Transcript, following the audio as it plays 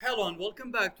Hello and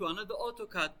welcome back to another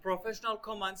AutoCAD Professional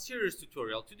Command Series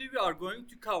tutorial. Today we are going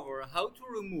to cover how to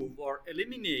remove or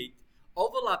eliminate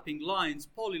overlapping lines,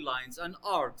 polylines and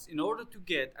arcs in order to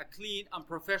get a clean and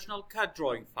professional CAD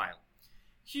drawing file.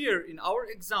 Here in our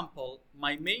example,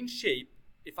 my main shape,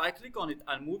 if I click on it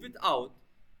and move it out,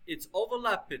 it's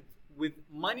overlapped with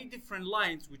many different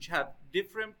lines which have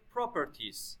different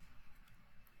properties.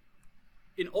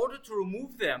 In order to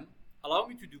remove them, allow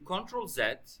me to do Ctrl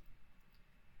Z.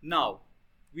 Now,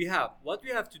 what we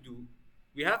have to do,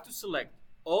 we have to select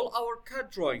all our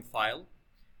CAD drawing file,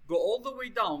 go all the way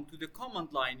down to the command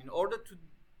line. In order to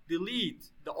delete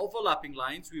the overlapping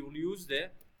lines, we will use the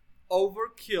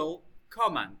Overkill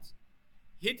command.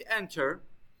 Hit enter,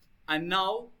 and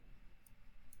now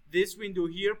this window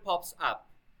here pops up,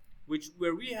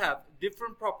 where we have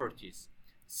different properties.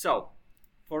 So,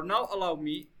 for now, allow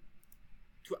me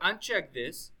to uncheck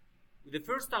this. The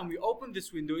first time we open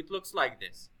this window, it looks like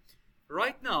this.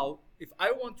 Right now, if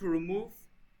I want to remove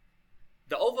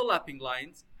the overlapping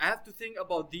lines, I have to think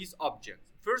about these objects.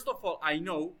 First of all, I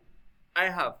know I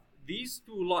have these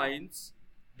two lines,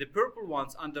 the purple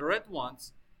ones and the red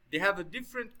ones. They have a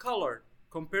different color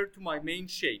compared to my main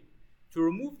shape. To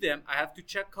remove them, I have to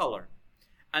check color.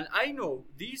 And I know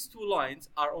these two lines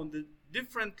are on the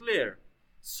different layer.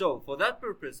 So for that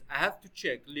purpose, I have to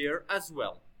check layer as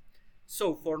well.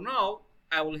 So for now,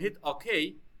 I will hit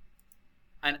OK,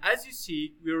 and as you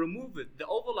see, we removed the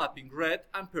overlapping red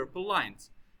and purple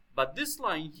lines. But this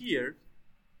line here,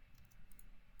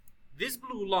 this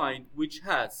blue line which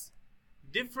has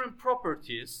different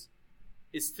properties,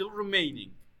 is still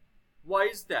remaining. Why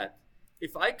is that?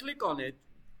 If I click on it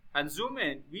and zoom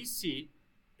in, we see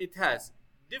it has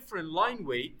different line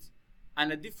weight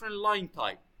and a different line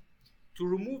type. To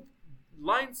remove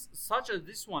lines such as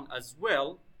this one as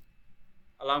well,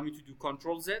 allow me to do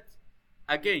Ctrl Z.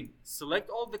 Again, select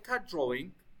all the CAD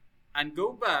drawing and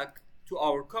go back to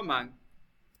our command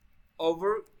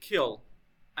Overkill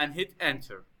and hit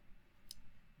enter.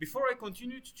 Before I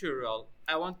continue the tutorial,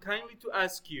 I want kindly to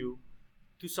ask you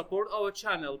to support our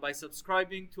channel by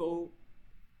subscribing to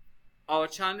our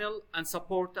channel and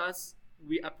support us.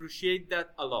 We appreciate that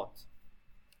a lot.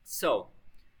 So,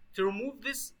 to remove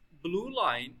this blue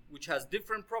line, which has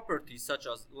different properties such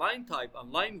as line type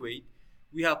and line weight,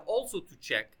 we have also to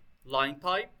check line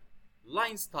type,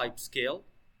 lines type scale,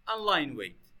 and line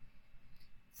weight.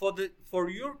 For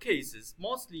your cases,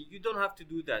 mostly you don't have to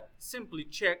do that. Simply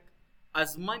check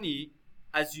as many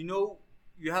as you know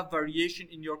you have variation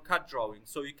in your CAD drawing,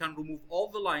 so you can remove all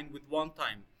the line with one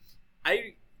time.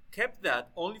 I kept that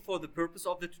only for the purpose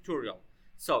of the tutorial.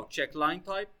 So check line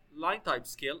type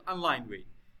scale, and line weight.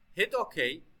 Hit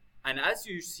OK, and as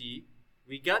you see,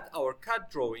 we got our CAD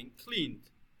drawing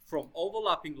cleaned from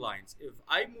overlapping lines. If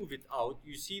I move it out,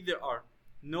 you see there are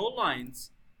no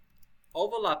lines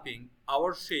overlapping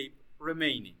our shape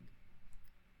remaining.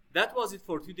 That was it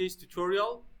for today's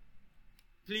tutorial.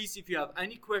 Please, if you have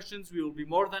any questions, we will be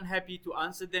more than happy to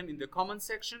answer them in the comment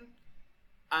section.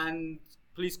 And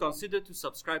please consider to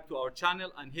subscribe to our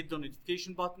channel and hit the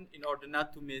notification button in order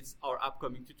not to miss our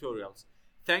upcoming tutorials.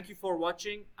 Thank you for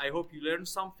watching. I hope you learned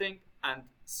something, and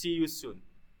see you soon.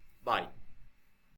 Bye.